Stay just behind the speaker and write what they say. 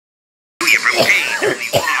here from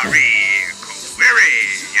KWRE.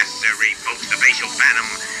 Yes, sirree, folks, the facial phantom,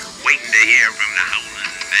 waiting to hear from the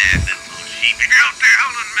howling mad little sheep. If you're out there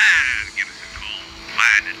howling mad, give us a call.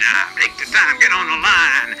 Fire to dime. Take the time, get on the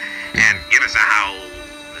line, and give us a howl.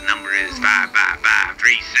 The number is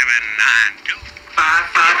 555-3792.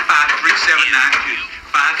 555-3792.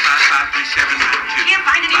 555-3792. Can't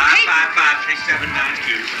find any paper.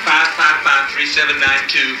 555-3792.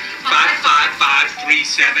 555-3792.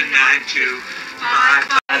 555-3792.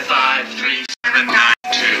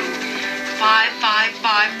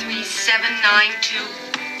 555-3792.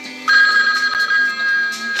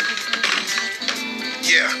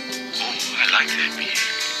 Yeah. Oh, I like that beat.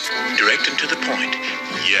 Direct and to the point.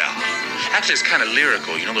 Yeah. Actually, it's kind of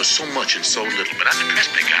lyrical. You know, there's so much and so little. But I'm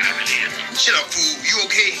impressed, big guy. I really am. Shut up, fool. You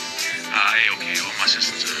okay? Okay. All my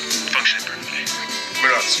systems are functioning perfectly.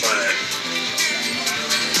 Murdoch's fine.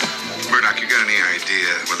 Murdoch, you got any idea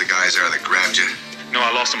where the guys are that grabbed you? No,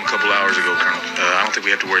 I lost them a couple hours ago, Colonel. I don't think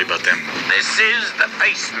we have to worry about them. This is the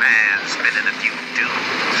Face Man spinning a few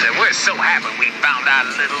tunes. And we're so happy we found our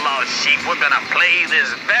little lost sheep. We're gonna play this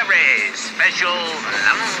very special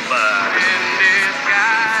number. In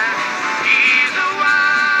disguise, he's a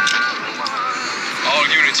wild one. All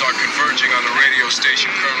units are converging on the radio station,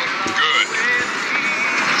 Colonel. Good.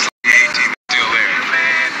 Looks like the A-team is still there.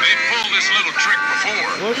 They pulled this little trick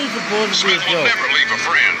before. What is supposed to be Smith a will joke? never leave a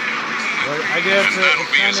friend. Well, I guess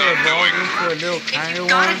it's kind of evolving to a little If tiny you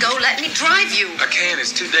gotta one. go, let me drive you. I can't.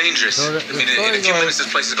 It's too dangerous. So I mean, in a few minutes, this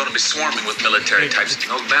place is going to be swarming with military types.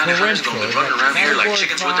 You know, bounty hunters are going to be running around here like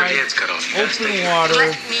chickens with their heads cut off. You gotta Open stay here. water.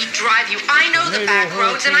 Let me drive you. I know the back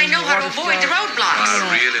roads and I know how to avoid the roadblocks. I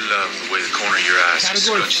really love the way the corner of your eyes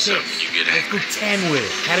Category scrunches 6. up when you get Let's go angry. 10 with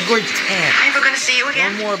it. Category 10. I'm never gonna see you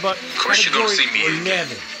again. One more about Of course you're gonna see me again.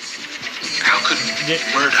 11. How could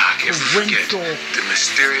Murdoch ever forget Winchell the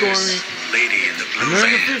mysterious lady in the blue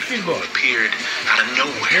Another van fishing who boat. appeared out of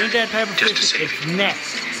nowhere Ain't that type of just to fishing? save It's you?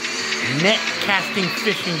 net casting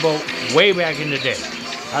fishing boat way back in the day.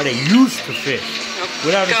 How they used to fish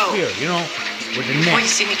without a Go. spear, you know, with the net. Boy, you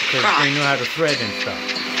see me Because cry. they knew how to thread and stuff.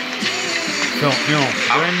 So, you know,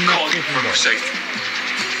 I'll they're in net call you fishing for boat. safety.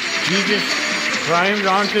 He just climbs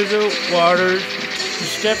onto the waters. He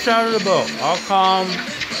steps out of the boat, all calm,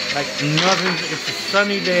 like nothing. It's a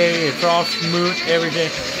sunny day. It's all smooth, everything.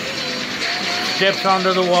 Steps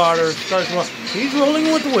onto the water, starts walking. He's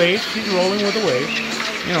rolling with the waves. He's rolling with the waves.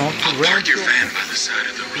 You know, I'll park your van by the side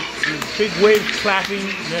of the road. big waves clapping.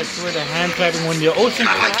 That's where the hand clapping. When the ocean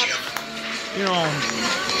I like claps, you. you know,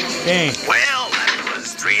 dang. Well, that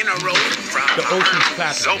was 3 in a row from The ocean's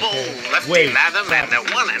clapping. Sobel, Lefty Waves Latham, and the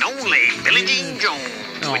clapping. one and only Billie Jean Jones,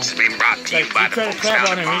 No. which has been brought to you Like, by you the try to folks clap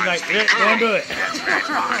down on at him, he's like, Barnes. don't do it.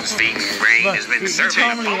 Barnes Feeding Grain But has been he serving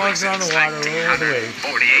calmly the walks public around the since water, over the waves.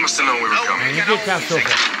 1948. Must have known we were coming. And he gets out so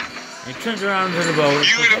far. He turns around to the boat.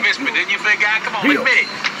 You would have missed me, didn't you, big guy? Come on, Heel. admit it.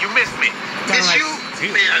 You missed me. Kinda like- you?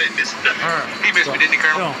 Man, I didn't miss nothing. Alright. He missed me, didn't he,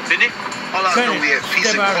 Colonel? No. Didn't he? All I know, we had peace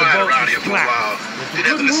and Step out of the quiet boat around and here for a splash. while. It's a Didn't have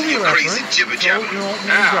good to listen to movie your crazy reference, jibber so jabber. you don't need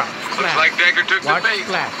Yeah. to drop. Looks Splash. like Dagger took the Watch bait.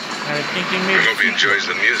 Splash. I was thinking maybe I hope he enjoys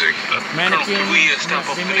the music. Mannequin. Colonel, we stop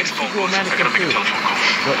off They the made next phone sequel call. I Mannequin gotta make a 2. telephone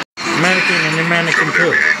call. Mannequin and then Mannequin 2.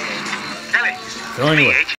 Kelly. So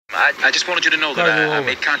anyway, I just wanted you to know that Cargo I over.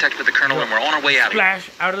 made contact with the colonel and we're on our way out of here. splash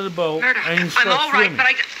out of the boat Murdoch, and you I'm start all right, swimming. but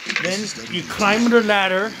I... Then you climb the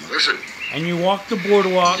ladder Listen, and you walk the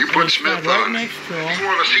boardwalk. you and put you Smith stand right on. next to him. You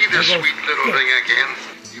want to see this and go, sweet little "Yeah." thing again?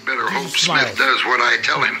 You better hope smile. Smith does what I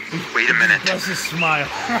tell him. Wait a minute. That's a smile.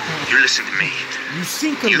 You listen to me. You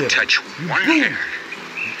sink a You little. touch You one boom. hair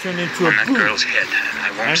You turn into on a that boom. girl's head and I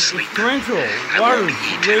And won't it's sleep. torrential. I Water, won't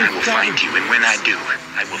eat and waves, I will find clapping. you, and when I do,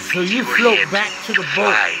 I will So feed you your float head back to the with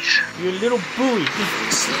boat. flies. Your little buoy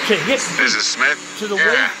just to hit This is Smith. to the Yeah.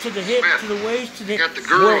 waist, to the hip, Smith. to the waist, to the Got the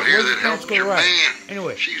girl where- here where that the helped pants go your right. man.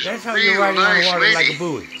 Anyway, She's that's a how real you're riding on nice the water like lady. a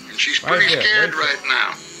buoy. And she's Right pretty there, scared right right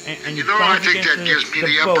now. And You know, I bounce think against that gives me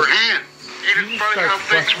the boat. upper hand. Ain't You it just funny start how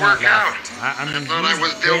things busting work out? I mean, Thought I he's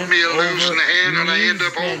was dealt me a bent loose in the over, hand and I he's end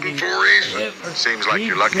up holding bending 4 aces. over. Seems like He's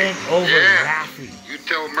you're lucky. bent over Yeah. laughing. You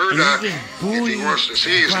tell Murdoch And if you he just wants to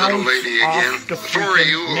see his little lady bounce again. off the The 4 of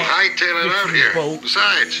you will freaking hightail it out fishing here. boat.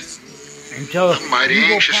 Besides, Until I'm mighty you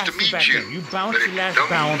go anxious past to the meet back you. end. You bounce But your if last you don't,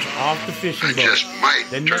 bounce off the fishing I boat. just might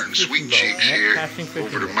The turn next sweet fishing boat, cheeks net here casting fishing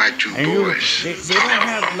over to boat. my 2 And you, boys. they don't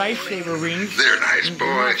have lifesaver rings. They're nice You're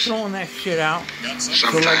not boys. throwing that shit out.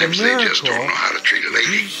 Sometimes they just don't know how to treat a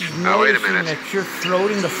lady. Now, wait a Noticing minute. that you're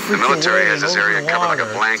floating the The freak military away has this over area the covered like a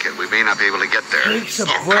water. blanket. We may not be able to get there. Takes a Oh,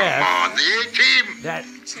 come breath on. The A-team. that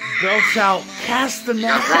belts out, cast the You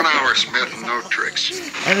net, got 1 hour, Smith, and no tricks.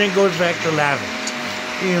 and then goes back to laughing.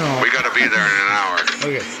 You know. We gotta be there in an hour.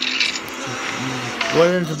 Okay.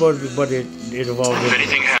 Wasn't supposed to, but it evolved. If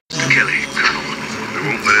anything happens, Kelly, Colonel, we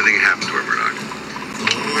won't let anything happen to her, Murdoch.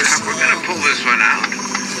 We're gonna pull this one out.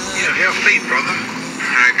 Yeah, have faith, brother.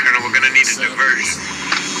 All right, Colonel, we're gonna need a diversion.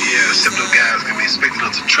 Yeah, some of those guys gonna be expecting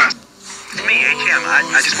us to trust. It's me, HM.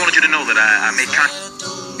 I just wanted you to know that I made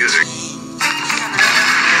Yes, sir.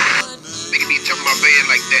 They can be talking about band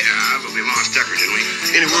like that. I hope we lost Tucker, didn't we?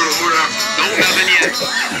 Any word on Murdoch? No, nothing yet.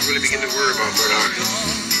 I really begin to worry about Murdoch.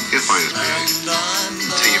 He'll find us, man.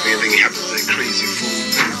 Tell you if anything happens to that crazy fool.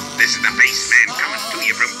 This is the baseman coming to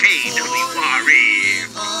you from KWRE.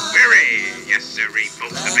 Query. Yes, sir,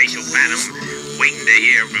 folks. The facial phantom waiting to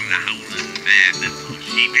hear from the howling man. That little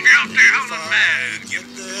sheep. If you're out there howling man, give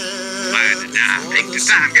us fire the dime. Take the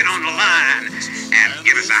time, get on the line, and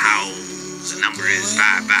give us a howl. The number is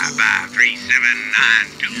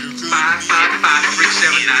 555-3792.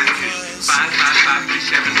 555-3792.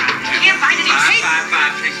 555-3792. You can't find any tape.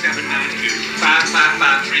 555-3792.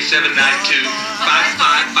 555-3792.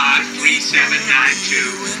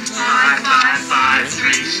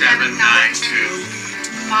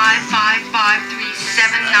 555-3792.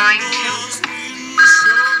 555-3792.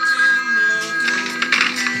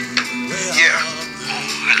 Yeah.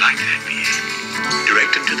 I like that, B.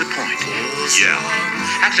 Direct and to the point. Yeah.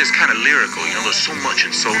 Actually, it's kind of lyrical. You know, there's so much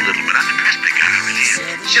and so little, but I'm impressed, big guy. I really am.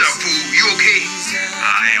 Shut up, fool. You okay?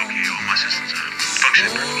 Hey, okay. All my systems are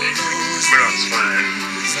functioning perfectly. Murdoch's fine.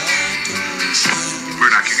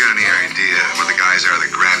 Murdoch, you got any idea what the guys are that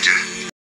grabbed you?